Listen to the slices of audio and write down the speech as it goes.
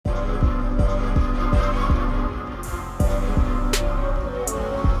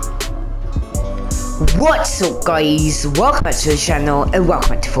What's up guys, welcome back to the channel and welcome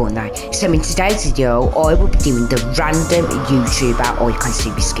back to Fortnite. So in today's video I will be doing the random YouTuber icon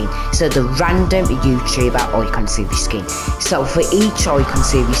series skin. So the random YouTuber icon series skin. So for each icon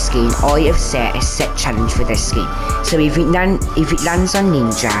series skin I have set a set challenge for this skin. So if it lands on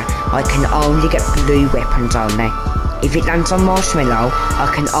Ninja, I can only get blue weapons only. If it lands on Marshmallow,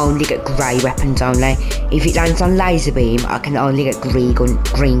 I can only get grey weapons only. If it lands on Laser Beam, I can only get green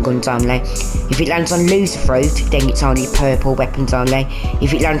guns only. If it lands on Loser Fruit, then it's only purple weapons only.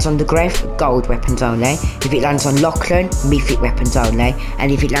 If it lands on the Gref, gold weapons only. If it lands on Lachlan, mythic weapons only.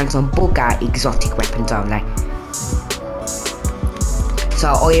 And if it lands on Bugger, exotic weapons only. So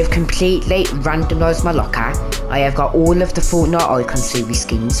I have completely randomised my locker. I have got all of the Fortnite icon series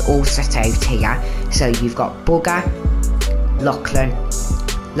skins all set out here. So you've got Bugger, Lachlan,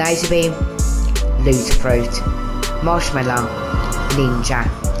 Laser Beam, Loser Fruit, Marshmallow, Ninja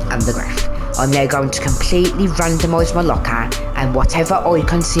and the Gref. I'm now going to completely randomise my locker, and whatever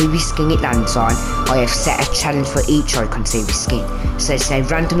icon series skin it lands on, I have set a challenge for each icon series skin. So let's now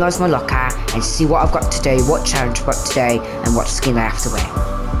randomise my locker and see what I've got to do, what challenge I've got to do and what skin I have to wear.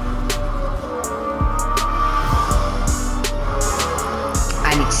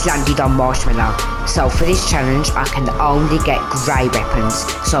 And it's landed on Marshmallow. So for this challenge I can only get grey weapons,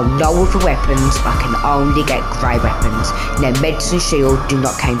 so no other weapons, I can only get grey weapons. Now Meds and Shield do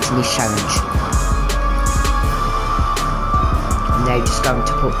not count in this challenge. I'm now just going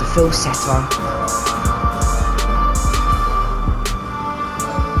to put the full set on.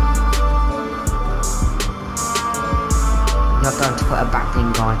 I'm not going to put a back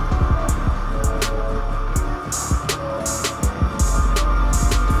bling on.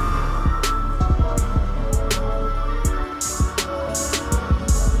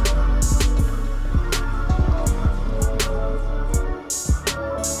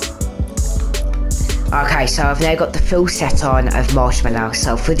 Okay, so I've now got the full set on of Marshmallow.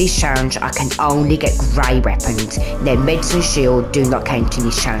 So for this challenge I can only get grey weapons. Now Meds and Shield do not count in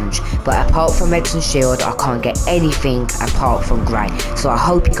this challenge, but apart from Meds and Shield I can't get anything apart from grey. So I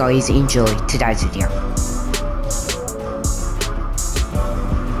hope you guys enjoy today's video.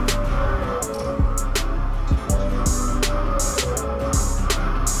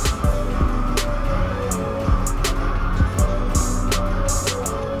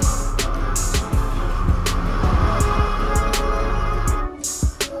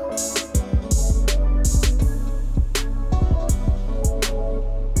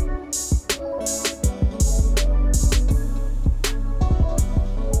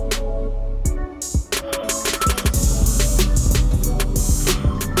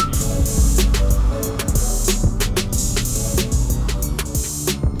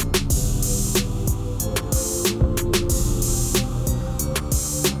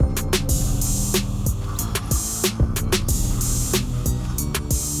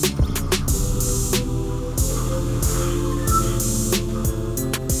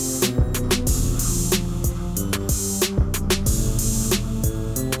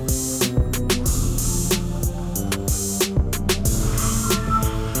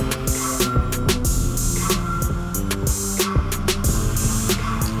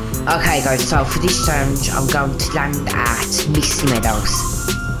 Okay guys, so for this challenge I'm going to land at Misty Meadows.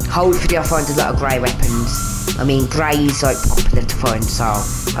 Hopefully I find a lot of grey weapons. I mean grey is like popular to find, so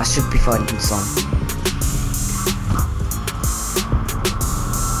I should be finding some.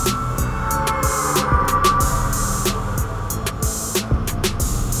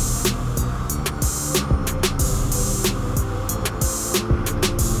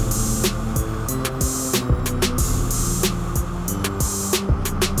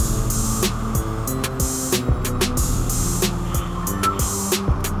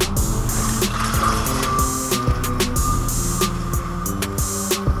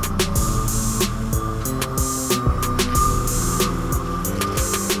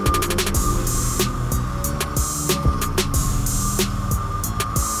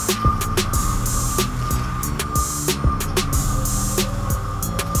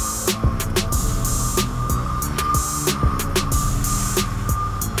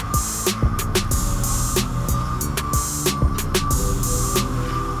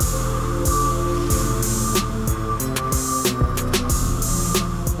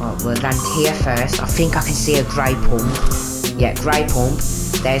 We'll land here first. I think I can see a grey pump. Yeah, grey pump.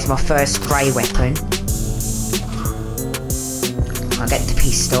 There's my first grey weapon. I'll get the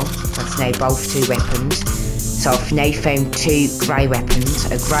pistol. That's now both two weapons. So I've now found two grey weapons.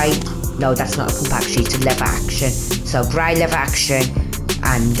 A grey... No, that's not a pump actually, it's a lever action. So grey lever action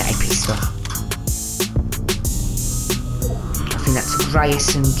and a pistol. hoping that's a grey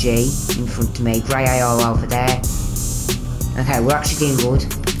SMG in front of me, grey AR over there. Okay, we're actually doing good.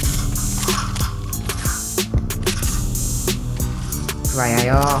 Grey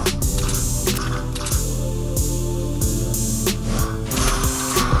AR.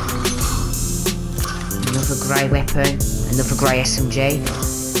 Another grey weapon, another grey SMG.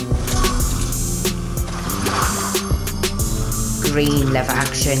 Green lever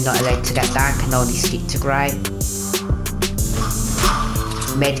action, not allowed to get that, can only stick to grey.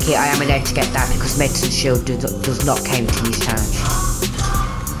 Medkit, I am allowed to get that because medicine shield does not count in this challenge.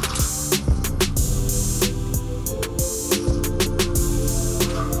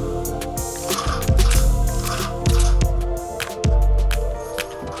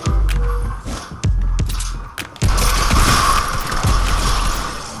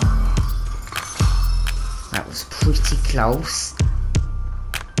 That was pretty close.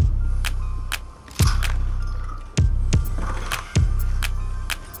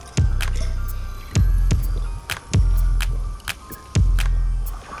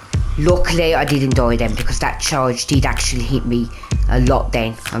 Luckily I didn't die then because that charge did actually hit me a lot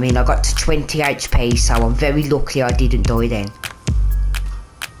then. I mean, I got to 20 HP, so I'm very lucky I didn't die then.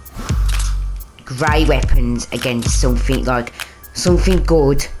 Grey weapons against something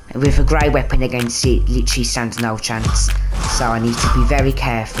good with a grey weapon against it literally stands no chance. So I need to be very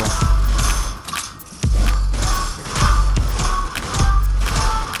careful.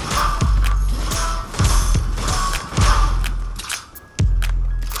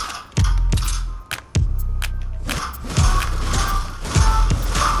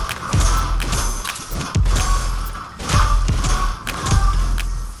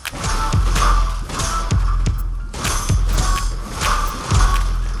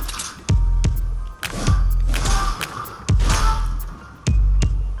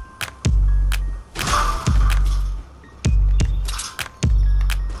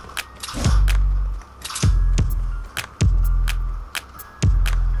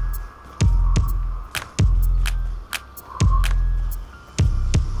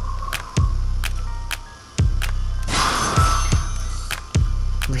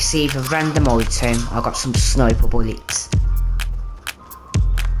 Receive a random item. I got some sniper bullets.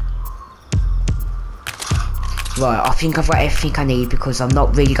 Right, I think I've got everything I need because I'm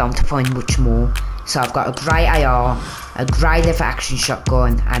not really going to find much more. So I've got a grey AR, a grey lever action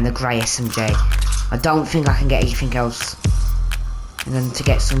shotgun and a grey SMG. I don't think I can get anything else. And then to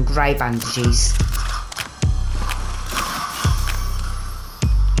get some grey bandages.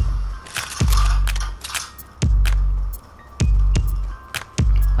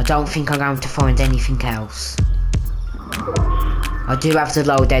 I don't think I'm going to find anything else. I do have the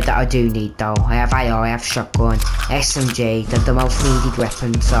loadout that I do need though. I have AR, I have shotgun, SMG, they're the most needed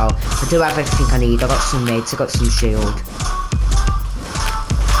weapon, so I do have everything I need. I got some meds, I got some shield.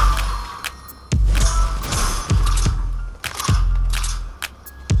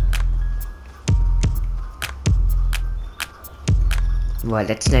 Right,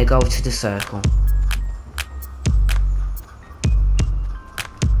 let's now go to the circle.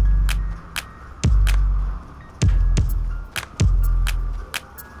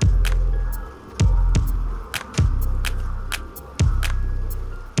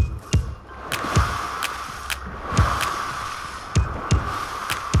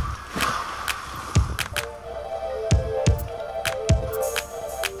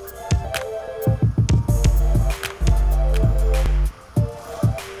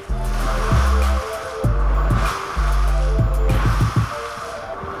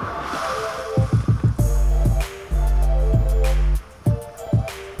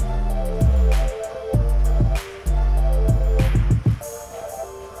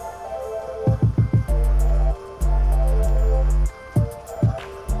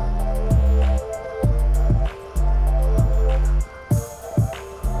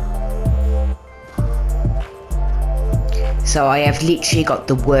 So I have literally got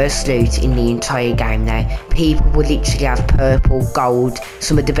the worst loot in the entire game now. People will literally have purple, gold,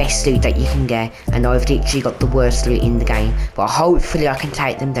 some of the best loot that you can get, and I've literally got the worst loot in the game. But hopefully I can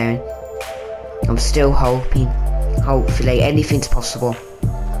take them down. I'm still hoping. Hopefully, anything's possible.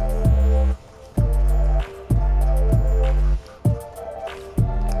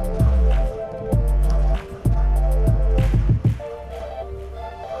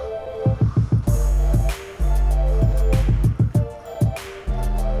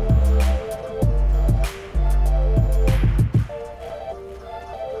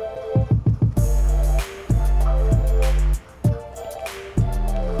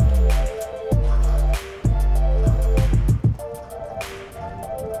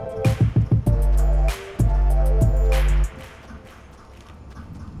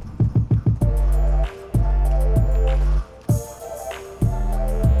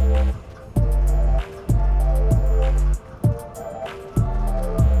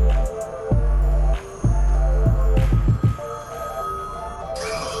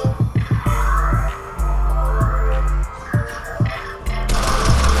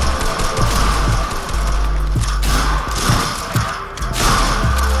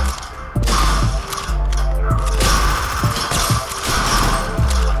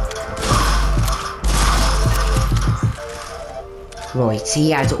 Right,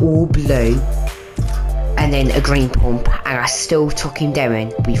 he had all blue and then a green pump, and I still took him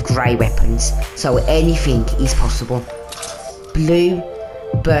down with grey weapons, so anything is possible. Blue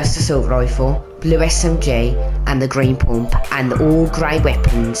burst assault rifle, blue SMG and the green pump, and all grey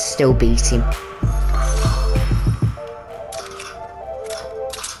weapons still beat him.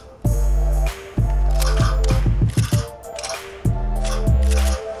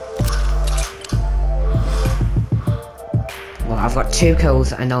 Well, I've got 2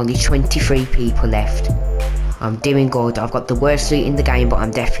 kills and only 23 people left. I'm doing good. I've got the worst loot in the game, but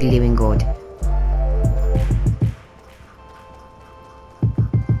I'm definitely doing good.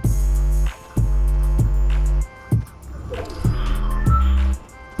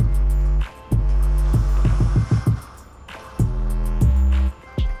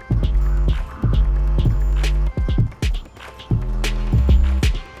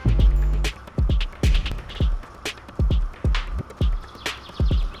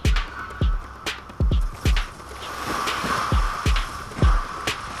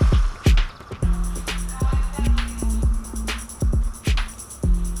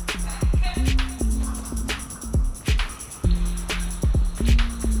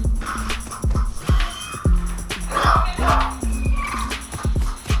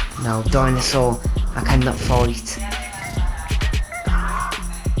 No, dinosaur, I cannot fight.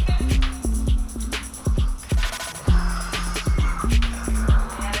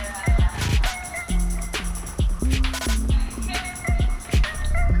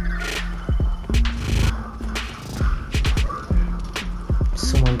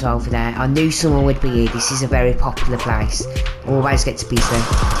 Someone's over there. I knew someone would be here. This is a very popular place. Always gets busy.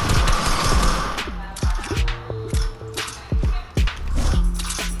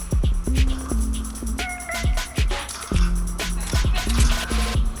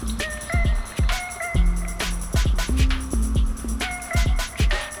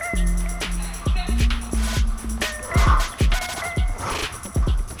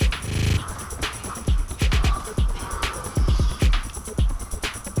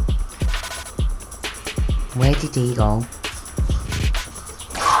 Where did he go?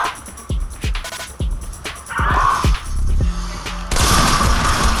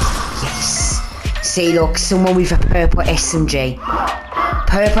 Yes! See, look, someone with a purple SMG.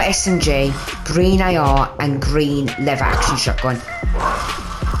 Purple SMG, green AR and green lever action shotgun.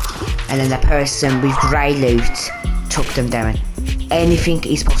 And then the person with grey loot took them down. Anything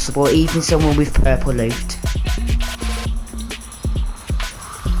is possible, even someone with purple loot.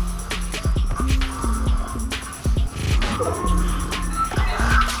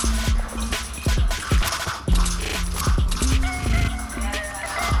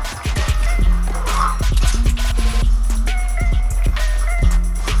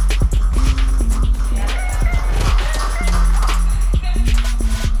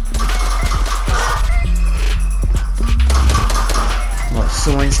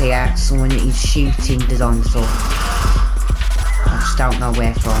 Someone's here, someone is shooting the dinosaur. I just don't know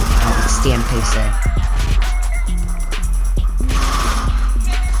where from. Oh, it's the NPC.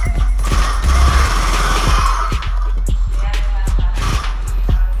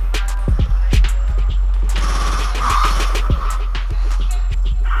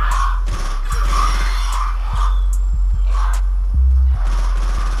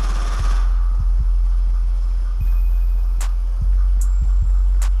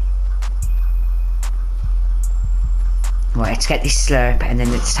 Right, let's get this slurp and then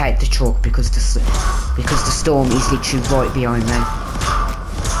let's take the truck because the storm is literally right behind me.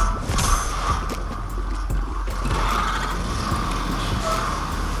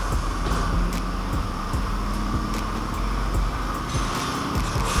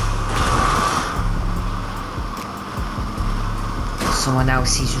 Someone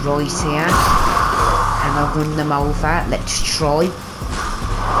else is right here. Can I run them over? Let's try.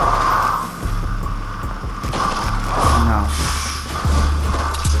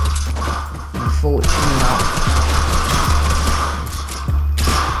 Unfortunately not.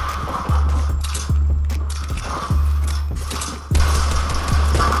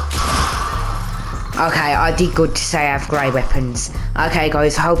 Okay, I did good to say I have grey weapons. Okay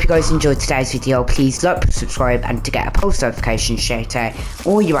guys, I hope you guys enjoyed today's video. Please like, subscribe, and to get a post notification shout out,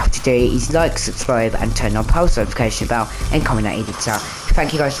 all you have to do is like, subscribe, and turn on post notification bell and comment at editor.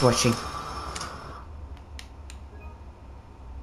 Thank you guys for watching.